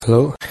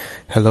Hello,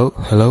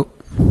 hello.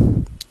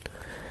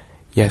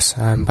 Yes,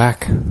 I'm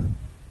back.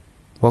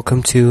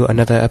 Welcome to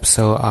another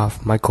episode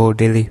of Michael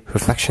Daily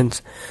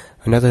Reflections,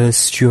 another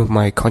stew of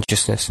my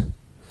consciousness.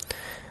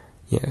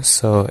 Yeah,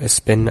 so it's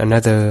been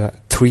another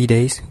 3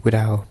 days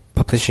without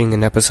publishing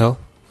an episode.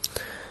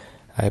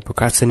 I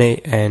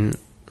procrastinate and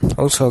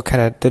also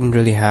kind of didn't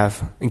really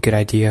have a good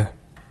idea,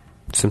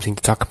 something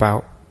to talk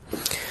about.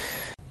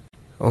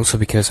 Also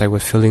because I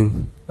was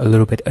feeling a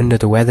little bit under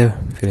the weather,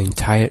 feeling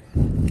tired.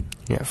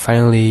 Yeah,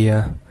 finally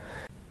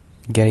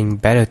getting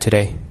better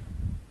today.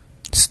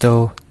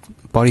 Still,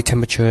 body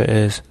temperature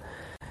is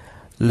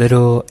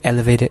little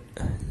elevated,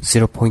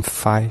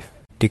 0.5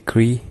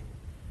 degree.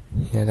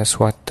 Yeah, that's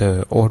what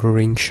the Oura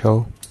ring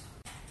show.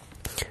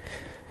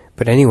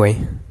 But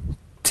anyway,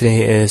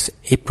 today is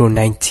April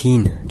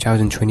 19,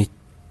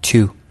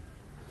 2022.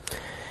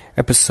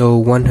 Episode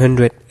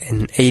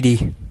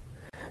 180.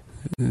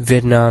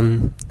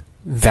 Vietnam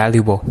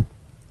valuable.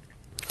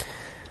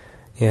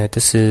 Yeah,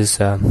 this is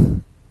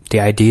the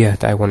idea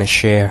that I want to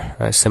share.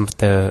 Some of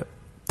the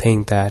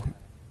things that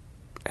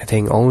I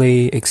think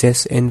only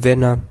exists in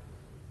Vietnam,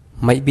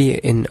 might be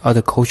in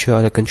other culture,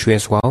 other country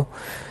as well.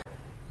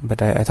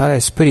 But I thought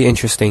it's pretty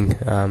interesting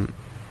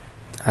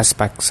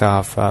aspects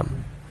of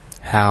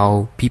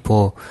how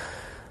people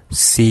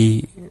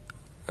see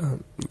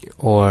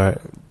or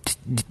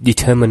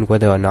determine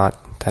whether or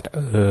not that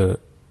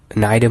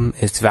an item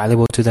is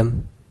valuable to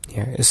them.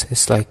 Yeah,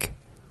 it's like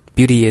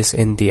beauty is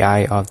in the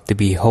eye of the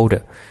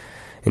beholder.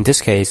 In this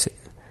case,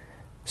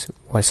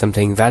 whether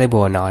something valuable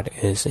or not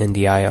is in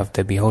the eye of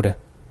the beholder.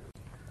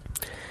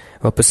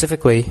 Well,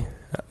 specifically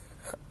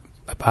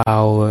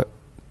about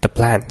the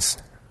plants,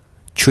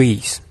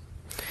 trees.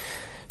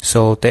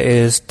 So there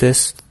is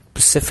this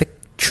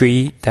specific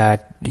tree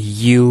that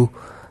yield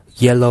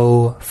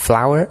yellow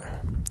flower.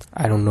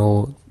 I don't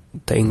know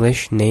the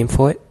English name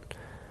for it.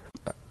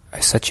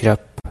 I searched it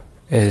up.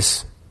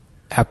 Is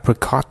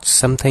apricot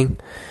something,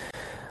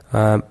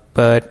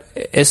 but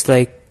it's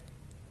like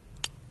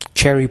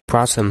cherry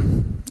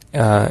blossom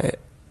of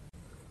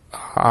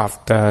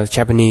the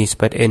Japanese,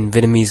 but in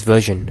Vietnamese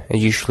version. It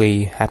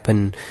usually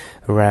happen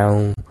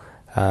around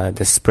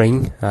the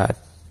spring,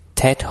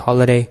 Tet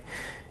holiday,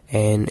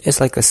 and it's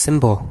like a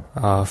symbol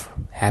of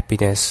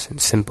happiness, and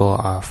symbol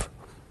of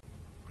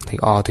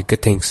like all the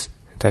good things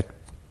that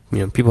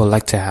people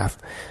like to have.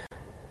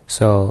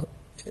 So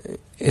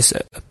it's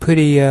a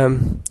pretty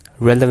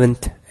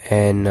relevant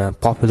and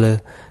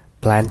popular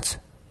plant,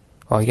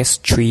 or I guess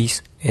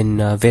trees in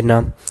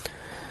Vietnam.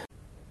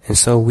 And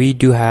so we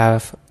do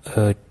have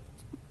a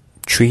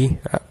tree,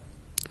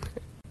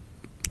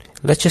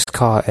 let's just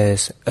call it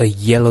as a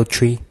yellow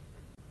tree.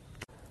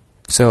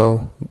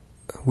 So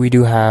we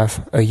do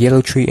have a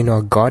yellow tree in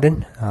our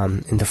garden,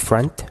 in the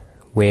front,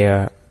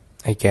 where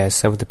I guess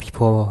some of the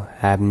people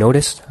have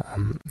noticed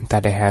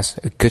that it has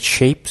a good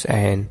shapes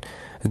and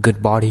a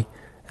good body.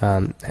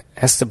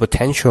 Has the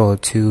potential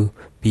to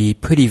be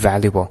pretty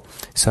valuable.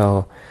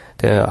 So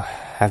there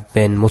have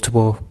been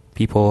multiple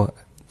people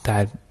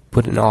that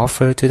put an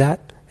offer to that.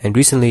 And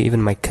recently,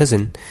 even my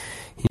cousin,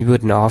 he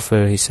put an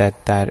offer. He said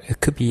that it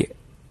could be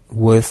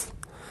worth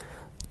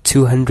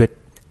 200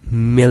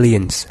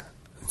 millions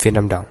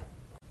Vietnam dong.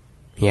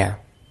 Yeah,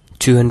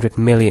 200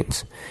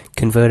 millions.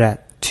 Convert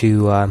that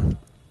to,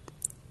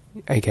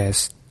 I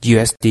guess,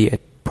 USD at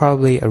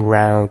probably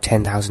around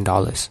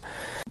 $10,000.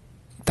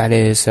 That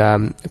is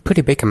a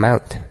pretty big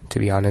amount, to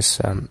be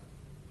honest.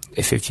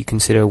 If you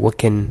consider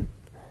working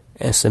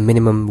as a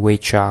minimum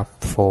wage job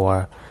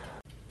for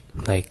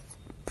like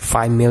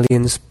 5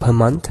 million per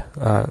month,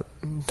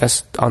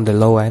 that's on the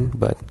low end.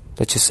 But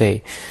let's just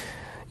say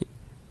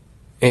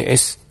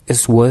it's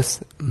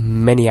worth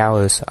many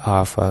hours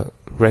of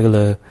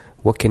regular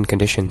working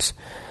conditions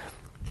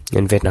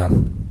in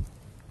Vietnam,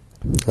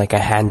 like a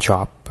hand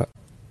job,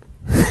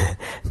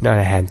 not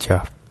a hand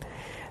job,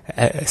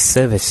 a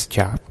service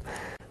job.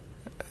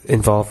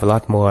 Involve a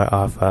lot more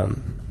of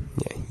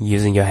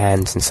using your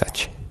hands and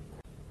such.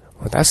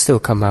 Well, that still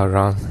come out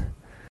wrong.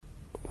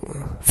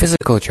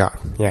 Physical job,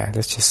 yeah,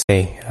 let's just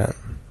say.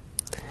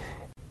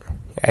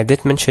 I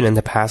did mention in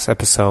the past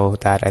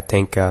episode that I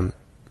think,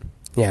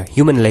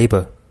 human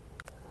labor,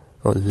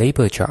 or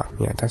labor job,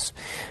 that's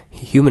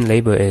human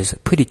labor is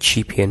pretty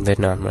cheap here in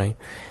Vietnam, right?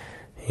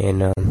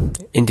 And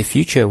in the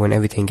future, when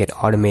everything get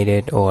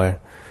automated or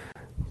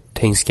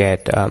things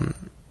get,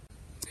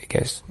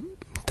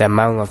 the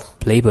amount of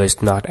labor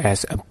is not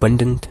as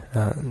abundant.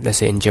 Let's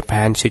say in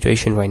Japan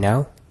situation right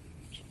now,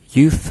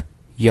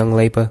 young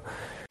labor,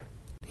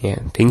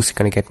 things are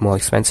gonna get more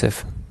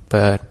expensive.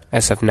 But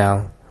as of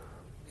now,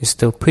 it's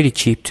still pretty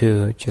cheap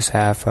to just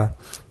have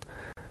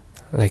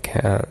like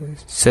a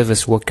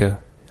service worker,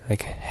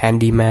 like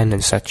handyman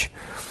and such.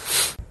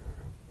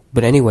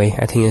 But anyway,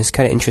 I think it's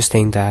kind of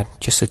interesting that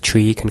just a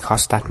tree can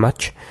cost that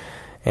much.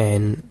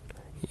 And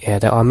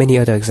there are many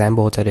other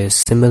examples that is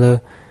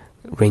similar,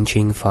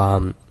 ranging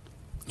from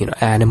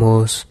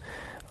animals,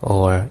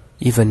 or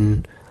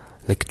even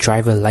like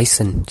driver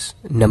license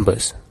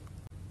numbers.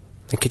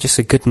 Like just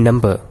a good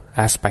number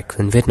aspect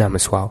in Vietnam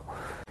as well.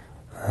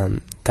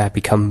 that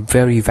become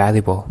very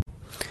valuable.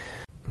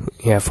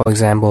 Yeah, for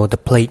example, the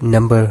plate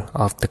number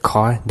of the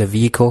car, the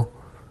vehicle,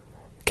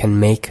 can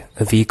make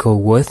a vehicle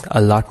worth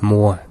a lot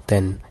more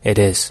than it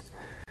is.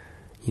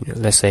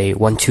 Let's say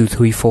 1, 2,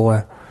 3,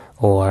 4,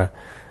 or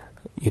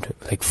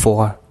like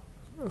 4,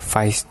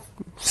 5,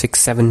 6,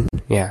 7.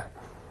 Yeah,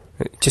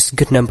 just a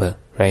good number,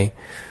 right?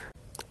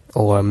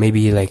 Or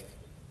maybe like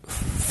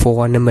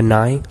 4 number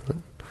 9,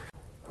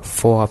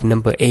 4 of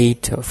number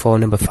 8, or 4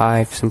 number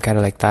 5, some kind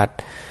of like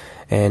that.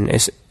 And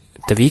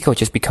the vehicle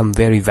just become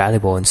very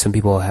valuable, and some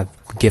people have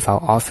give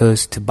out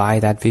offers to buy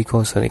that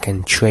vehicle so they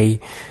can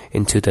trade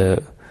into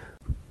the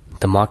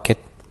market.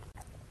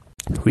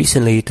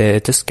 Recently,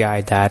 this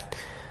guy that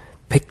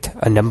picked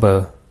a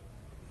number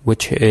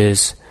which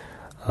is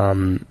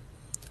 5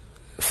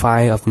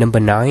 of number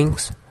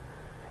 9s,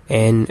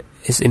 and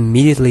is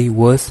immediately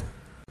worth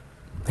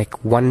like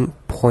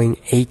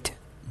 1.8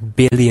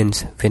 billion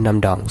Vietnam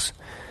dongs.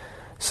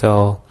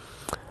 So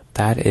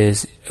that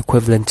is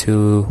equivalent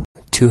to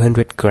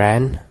 200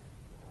 grand.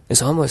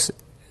 It's almost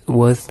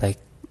worth like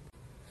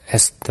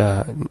as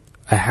a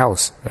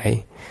house,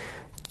 right?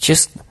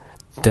 Just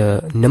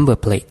the number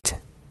plate.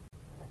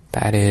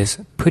 That is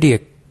pretty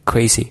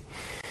crazy.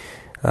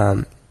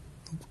 But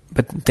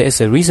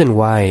there's a reason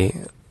why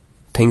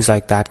things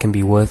like that can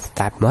be worth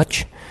that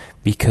much,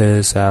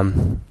 because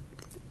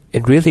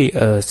it really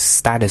a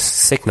status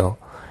signal,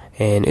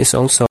 and it's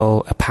also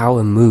a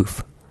power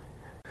move.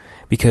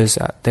 Because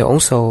there are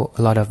also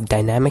a lot of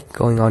dynamic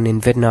going on in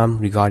Vietnam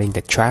regarding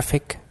the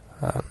traffic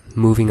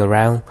moving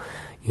around.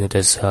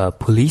 There's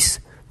police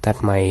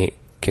that might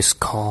just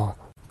call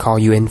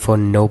you in for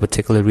no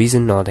particular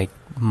reason, or they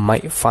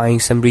might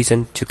find some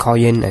reason to call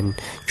you in and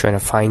trying to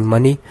find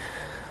money.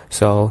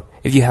 So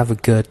if you have a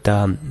good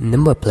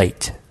number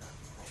plate,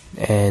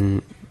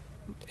 and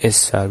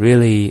it's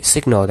really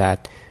signal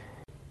that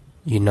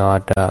you're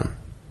not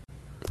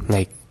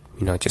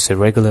just a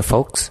regular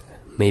folks,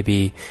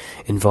 maybe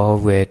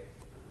involved with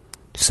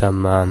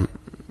some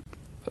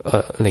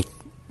like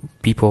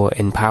people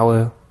in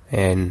power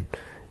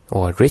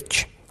or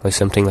rich or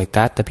something like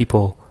that. The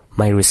people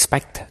might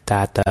respect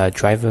that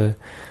driver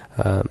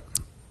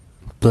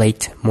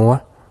plate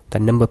more, the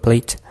number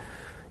plate.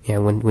 Yeah,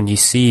 when you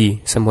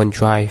see someone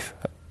drive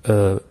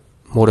a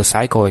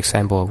motorcycle,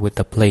 example, with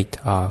the plate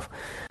of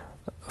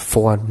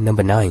 4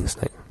 number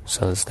 9s,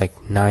 so it's like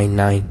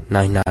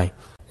 9999.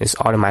 It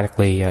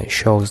automatically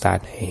shows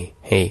that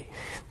hey,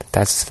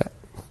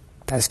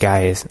 that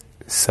guy is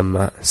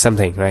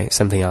something, right?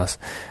 Something else,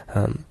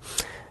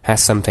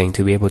 has something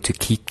to be able to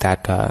keep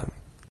that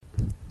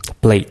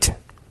plate.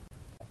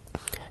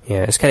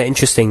 Yeah, it's kind of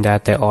interesting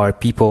that there are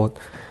people,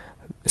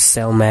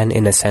 salesmen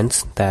in a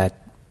sense, that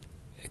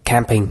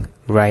camping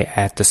right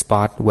at the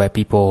spot where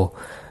people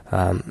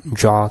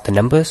draw the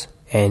numbers,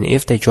 and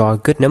if they draw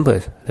good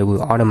numbers, they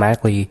will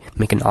automatically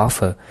make an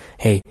offer.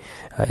 Hey,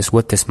 it's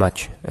worth this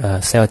much,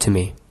 sell it to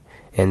me.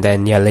 And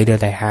then later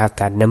they have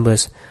that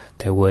numbers,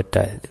 they would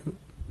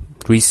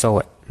resell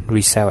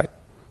it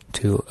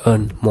to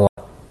earn more,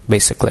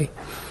 basically.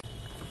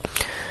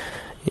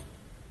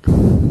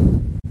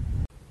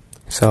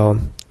 So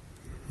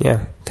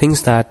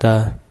things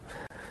that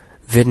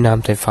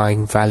Vietnam they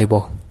find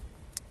valuable.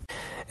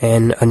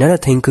 And another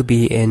thing could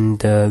be in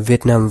the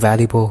Vietnam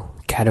valuable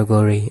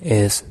category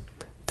is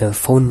the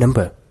phone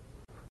number,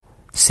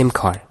 SIM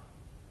card.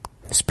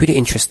 It's pretty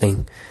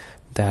interesting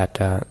that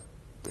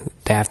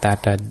they have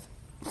that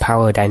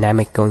power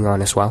dynamic going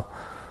on as well.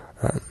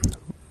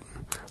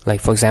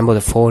 Like for example,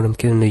 the phone I'm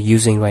currently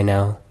using right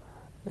now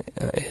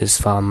is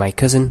from my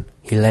cousin.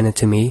 He lent it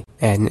to me,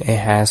 and it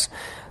has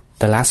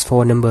the last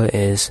 4 number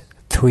is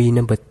 4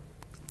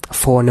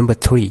 number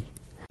 3.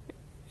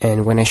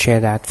 And when I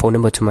share that phone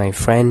number to my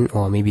friend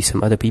or maybe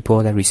some other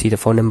people that receive the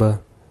phone number,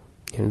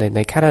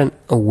 they're kind of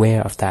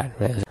aware of that,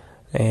 right?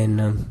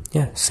 And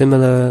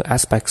similar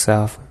aspects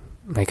of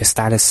like a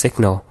status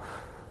signal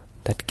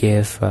that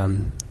give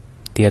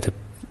the other,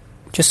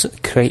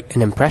 just create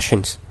an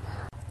impressions.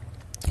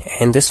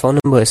 And this phone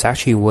number is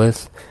actually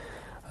worth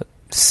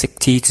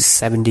 60 to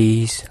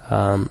 70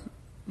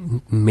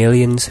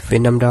 millions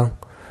Vietnam dong.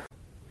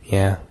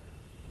 Yeah,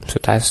 so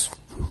that's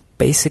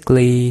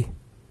basically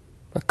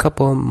a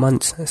couple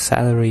months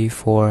salary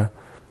for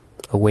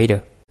a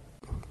waiter.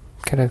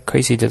 Kind of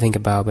crazy to think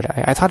about, but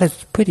I thought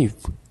it's pretty,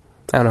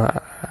 I don't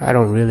know, I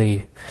don't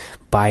really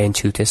buy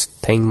into this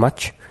thing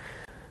much.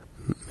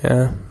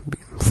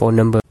 Phone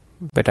number,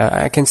 but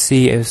I can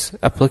see it's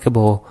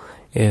applicable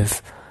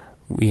if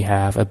we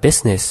have a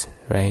business,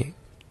 right?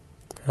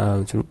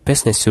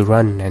 Business to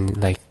run, and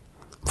like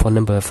phone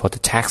number for the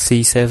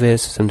taxi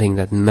service, something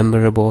that's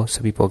memorable,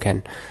 so people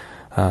can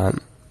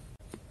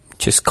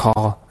just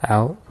call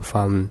out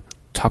from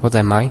top of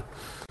their mind.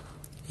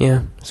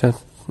 Yeah, so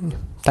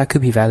that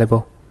could be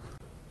valuable.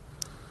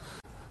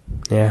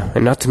 Yeah,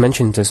 and not to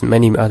mention there's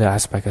many other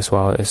aspects as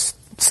well. It's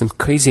some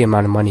crazy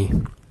amount of money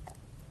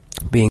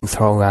being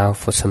thrown out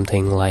for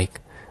something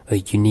like a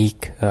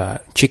unique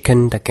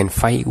chicken that can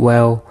fight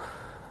well,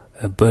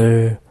 a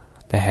bird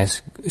that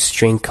has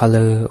strange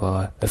color,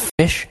 or a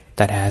fish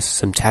that has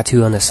some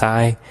tattoo on the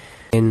side.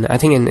 And I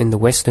think in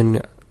the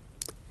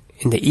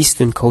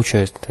Eastern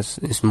culture, that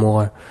is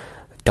more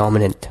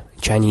dominant.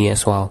 Chinese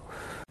as well.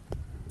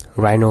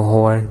 Rhino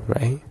horn,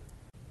 right?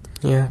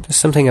 Yeah, there's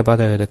something about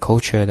the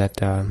culture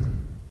that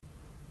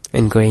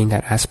ingrained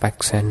that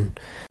aspects, and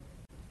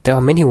there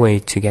are many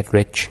ways to get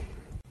rich.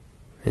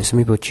 And some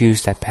people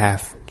choose that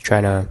path,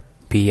 trying to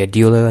be a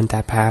dealer on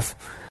that path.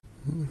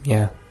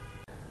 Yeah.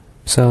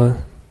 So,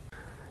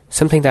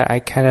 something that I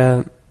kind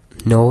of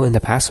know in the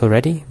past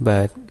already,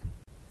 but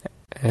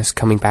as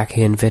coming back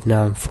here in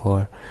Vietnam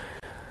for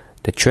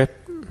the trip,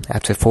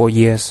 after 4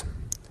 years,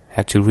 I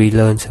had to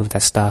relearn some of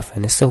that stuff,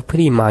 and it's still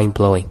pretty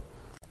mind-blowing.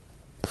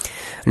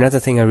 Another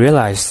thing I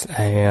realized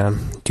I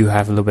do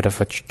have a little bit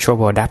of a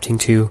trouble adapting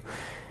to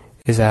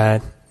is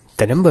that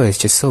the number is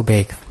just so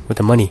big with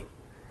the money.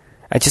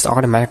 I just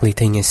automatically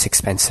think it's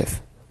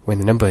expensive when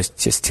the number is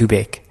just too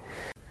big.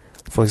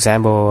 For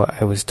example,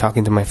 I was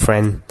talking to my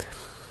friend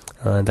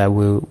that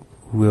will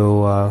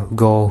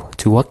go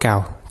to work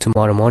out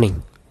tomorrow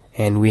morning,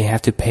 and we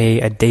have to pay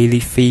a daily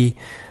fee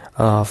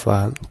of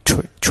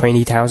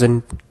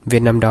 20,000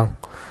 Vietnam dong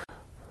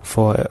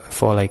for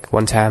like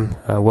one time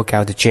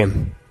workout at the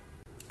gym.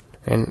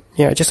 And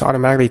yeah, I just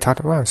automatically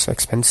thought, wow, it's so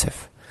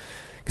expensive.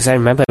 Because I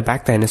remember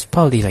back then it's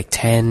probably like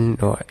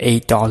 $10 or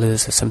 $8 or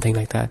something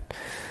like that.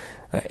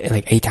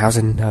 Like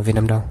 8,000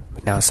 Vietnam dong.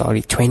 But now it's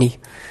already 20.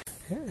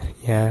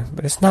 Yeah,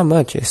 but it's not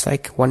much. It's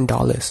like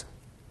 $1.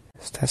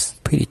 That's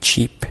pretty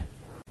cheap.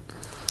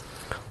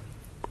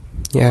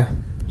 Yeah,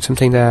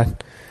 something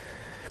that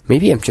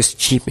maybe I'm just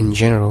cheap in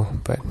general,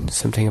 but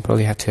something I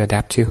probably have to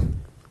adapt to.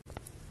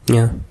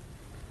 Yeah.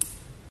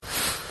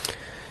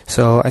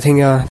 So I think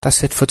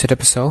that's it for today's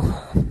episode.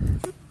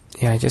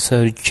 Yeah, just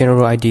a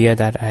general idea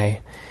that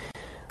I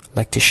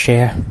like to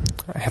share.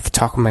 I have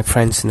talked with my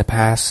friends in the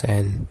past,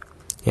 and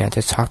yeah,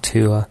 just talked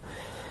to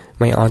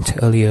my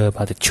aunt earlier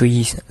about the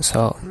trees.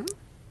 So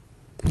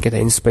get the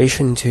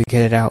inspiration to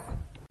get it out.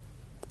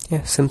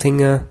 Yeah, something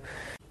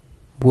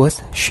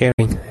worth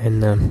sharing,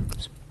 and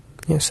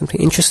yeah, something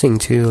interesting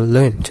to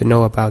learn, to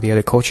know about the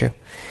other culture.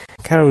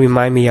 Kind of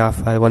remind me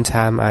of one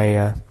time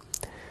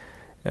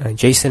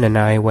Jason and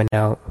I went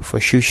out for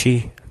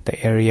sushi,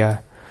 the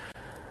area,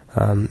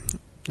 and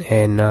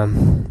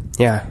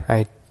yeah,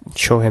 I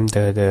showed him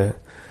the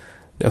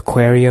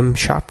aquarium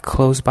shop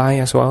close by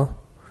as well.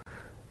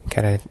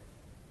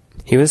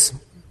 He was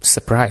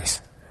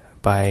surprised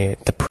by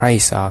the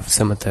price of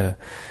some of the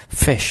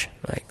fish,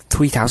 like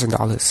 $3,000,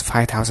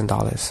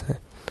 $5,000. A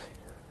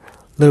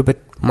little bit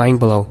mind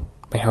blown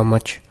by how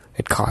much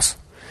it costs.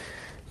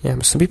 Yeah,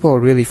 some people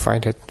really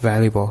find it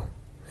valuable,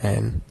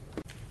 and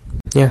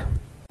yeah,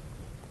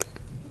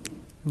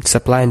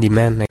 supply and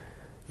demand. Like,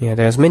 yeah,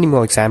 there's many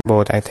more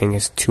examples. I think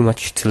it's too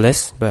much to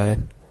list, but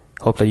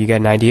hope that you get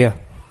an idea.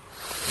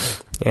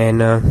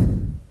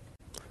 And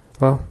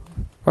well,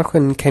 what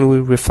can we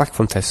reflect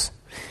from this?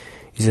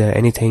 Is there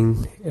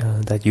anything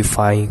that you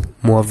find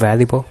more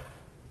valuable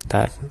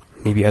that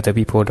maybe other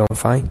people don't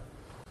find?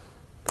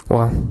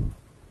 Well,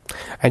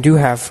 I do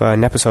have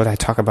an episode I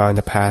talked about in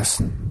the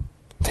past,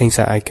 things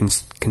that I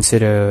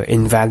consider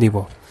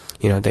invaluable.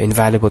 You know, the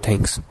invaluable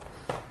things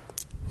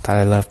that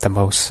I love the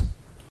most.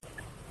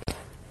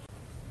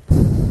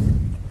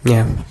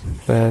 Yeah,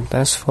 but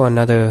that's for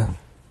another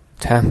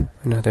time,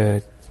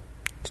 another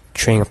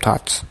train of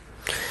thoughts.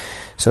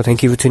 So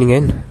thank you for tuning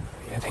in.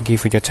 Yeah, thank you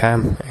for your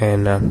time,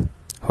 and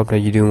hope that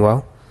you're doing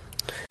well.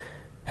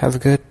 Have a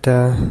good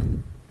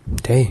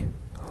day.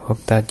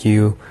 Hope that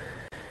you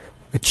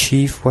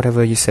achieve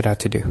whatever you set out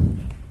to do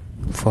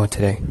for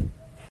today.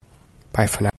 Bye for now.